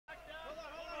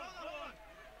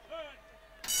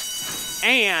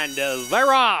And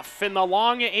they're off in the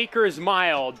Longacres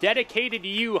Mile. Dedicated to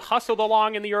You hustled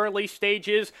along in the early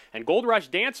stages, and Gold Rush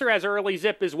Dancer has early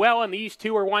zip as well, and these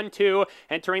two are 1-2.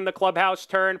 Entering the clubhouse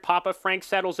turn, Papa Frank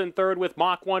settles in third with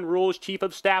Mach 1 Rules. Chief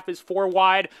of Staff is 4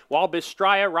 wide, while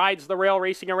Bistraya rides the rail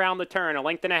racing around the turn. A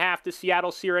length and a half to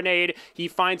Seattle Serenade. He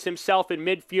finds himself in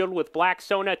midfield with Black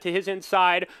Sona to his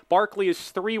inside. Barkley is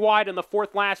 3 wide in the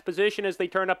fourth last position as they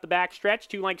turn up the backstretch.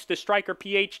 2 lengths to Striker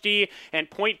PhD and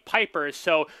Point Piper.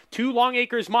 So 2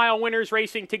 Longacres Mile winners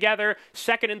racing together,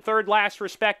 second and third last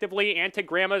respectively, and to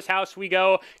Grandma's house we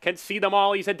go. Can see them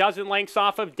all. He's a dozen lengths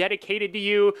off of Dedicated to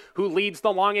You, who leads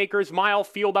the Longacres Mile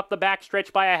field up the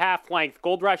backstretch by a half length.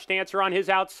 Gold Rush Dancer on his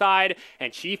outside,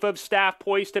 and Chief of Staff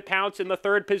poised to pounce in the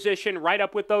third position, right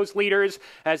up with those leaders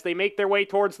as they make their way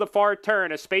towards the far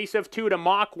turn. A space of 2 to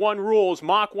Mach 1 Rules.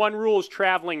 Mach 1 Rules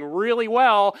traveling really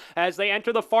well as they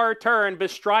enter the far turn.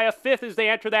 Bistraya 5th as they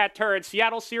enter that turn.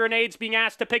 Seattle Serenade's being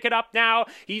asked to pick it up now.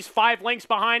 He's 5 lengths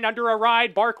behind under a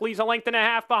ride. Barkley's a length and a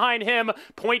half behind him.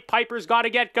 Point Piper's got to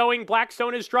get going. Black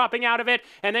Sona's dropping out of it.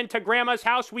 And then to Grandma's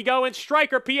house we go, and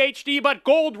Striker PhD, but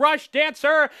Gold Rush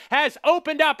Dancer has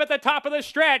opened up at the top of the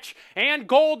stretch. And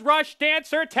Gold Rush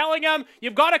Dancer telling him,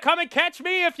 you've got to come and catch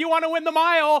me if you want to win the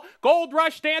mile. Gold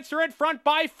Rush Dancer in front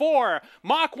by 4.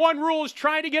 Mach 1 Rules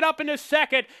trying to get up into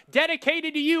second.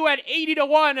 Dedicated to You at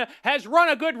 80-1 has run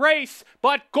a good race,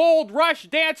 but Gold Rush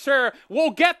Dancer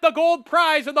will get the gold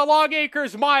prize in the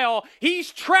Longacres Mile.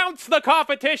 He's trounced the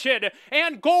competition,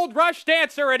 and Gold Rush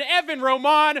Dancer and Evan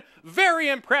Roman, very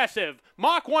impressive.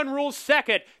 Mach 1 Rules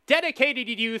second, Dedicated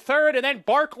to You third, and then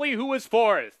Barkley, who was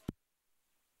 4th.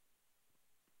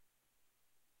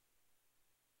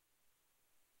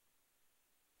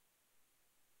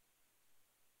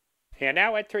 And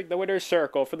now entering the winner's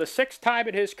circle for the 6th time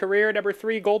in his career, number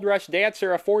 3, Gold Rush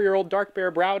Dancer, a 4-year-old Dark Bear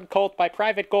Brown colt by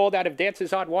Private Gold out of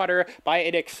Dances on Water by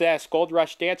In Excess. Gold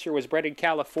Rush Dancer was bred in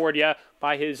California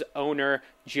by his owner,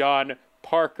 John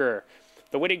Parker.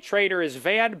 The winning trainer is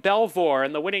Van Belvoir,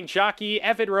 and the winning jockey,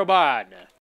 Evan Roman.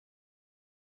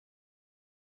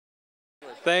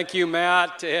 Thank you,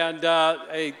 Matt. And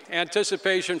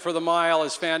anticipation for the mile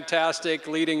is fantastic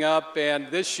leading up, and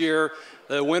this year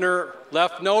the winner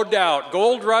left no doubt.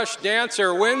 Gold Rush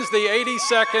Dancer wins the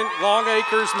 82nd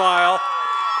Longacres Mile.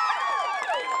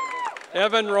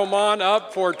 Evan Roman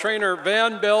up for trainer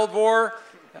Van Belvoir.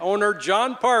 Owner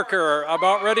John Parker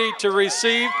about ready to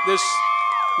receive this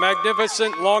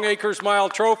magnificent Longacres Mile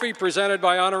trophy presented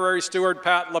by honorary steward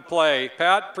Pat LaPlay.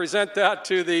 Pat, present that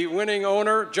to the winning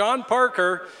owner. John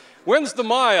Parker wins the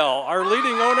mile. Our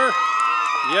leading owner,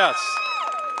 yes.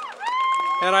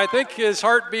 And I think his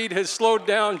heartbeat has slowed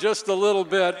down just a little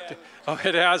bit. Oh,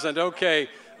 it hasn't. Okay.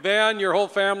 Van, your whole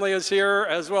family is here,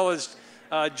 as well as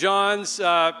John's.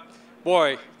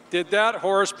 Boy, did that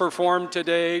horse perform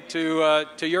today to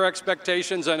your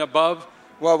expectations and above?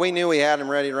 Well, we knew we had him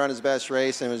ready to run his best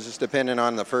race, and it was just dependent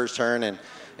on the first turn. And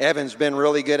Evan's been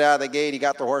really good out of the gate. He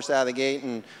got the horse out of the gate,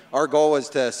 and our goal was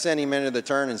to send him into the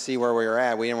turn and see where we were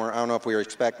at. I don't know if we were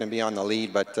expecting to be on the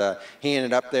lead, but he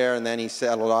ended up there, and then he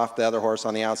settled off the other horse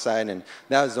on the outside, and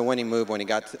that was the winning move when he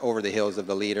got over the heels of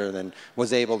the leader, and then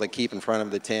was able to keep in front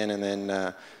of the 10, and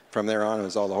then from there on it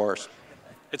was all the horse.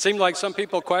 It seemed like some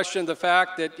people questioned the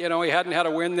fact that, you know, he hadn't had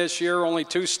a win this year, only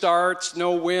 2 starts,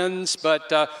 no wins,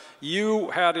 but you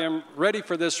had him ready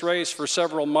for this race for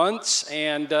several months,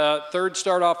 and third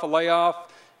start off a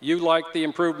layoff, you liked the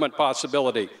improvement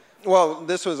possibility. Well,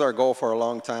 this was our goal for a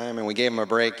long time, and we gave him a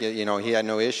break. You know, he had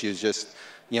no issues, just,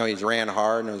 you know, he's ran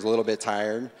hard and was a little bit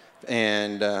tired.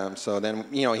 And so then,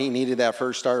 you know, he needed that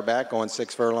first start back going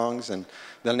 6 furlongs. And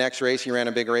the next race, he ran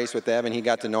a big race with Evan. He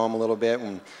got to know him a little bit.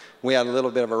 And we had a little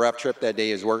bit of a rough trip that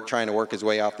day. He was trying to work his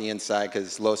way off the inside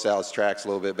because Los Al's track's a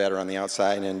little bit better on the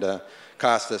outside. And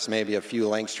cost us maybe a few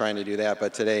lengths trying to do that.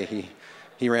 But today,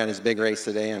 he ran his big race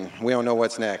today, and we don't know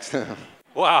what's next.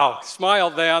 Wow,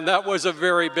 smile, Van. That was a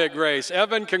very big race.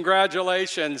 Evan,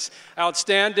 congratulations.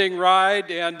 Outstanding ride,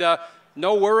 and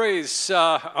no worries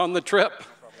on the trip.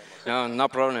 No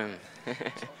problem.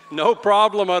 No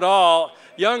problem at all.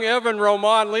 Young Evan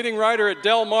Roman, leading rider at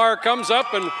Del Mar, comes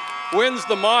up and wins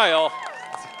the mile.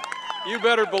 You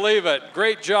better believe it.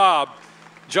 Great job.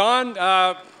 John,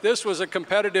 this was a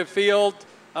competitive field.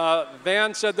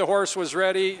 Van said the horse was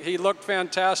ready. He looked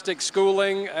fantastic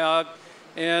schooling.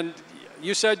 And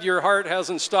you said your heart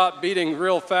hasn't stopped beating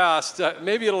real fast.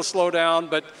 Maybe it'll slow down,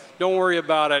 but don't worry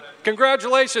about it.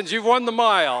 Congratulations, you've won the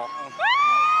mile.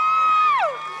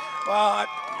 Well,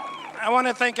 I want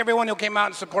to thank everyone who came out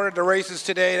and supported the races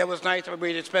today. That was nice,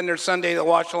 everybody to spend their Sunday to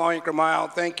watch the Longacres Mile.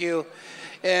 Thank you.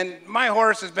 And my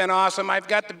horse has been awesome. I've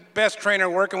got the best trainer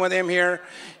working with him here.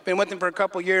 Been with him for a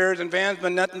couple years, and Van's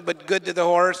been nothing but good to the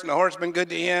horse, and the horse has been good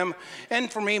to him,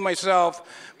 and for me,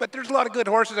 myself. But there's a lot of good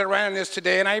horses that ran in this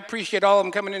today, and I appreciate all of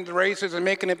them coming into the races and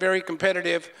making it very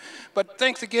competitive. But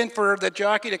thanks again for the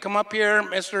jockey to come up here,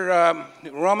 Mr.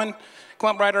 Roman,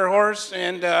 come up ride our horse,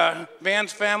 and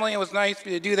Van's family. It was nice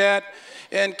to do that.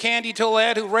 And Candy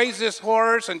Tollett, who raised this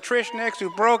horse, and Trish next,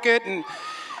 who broke it, and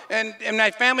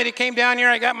my family that came down here.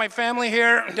 I got my family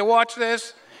here to watch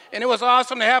this. And it was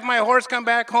awesome to have my horse come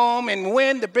back home and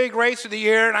win the big race of the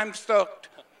year, and I'm stoked.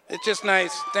 It's just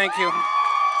nice. Thank you.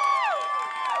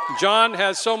 John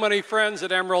has so many friends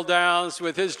at Emerald Downs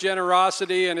with his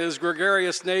generosity and his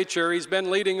gregarious nature. He's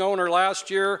been leading owner last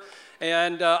year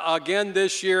and again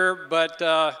this year,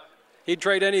 but he'd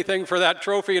trade anything for that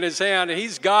trophy in his hand, and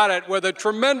he's got it with a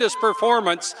tremendous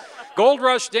performance. Gold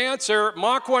Rush Dancer,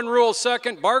 Mach 1 Rule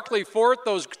second, Barkley fourth.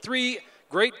 Those three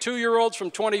great 2-year-olds from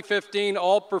 2015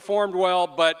 all performed well,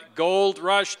 but Gold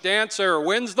Rush Dancer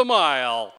wins the mile.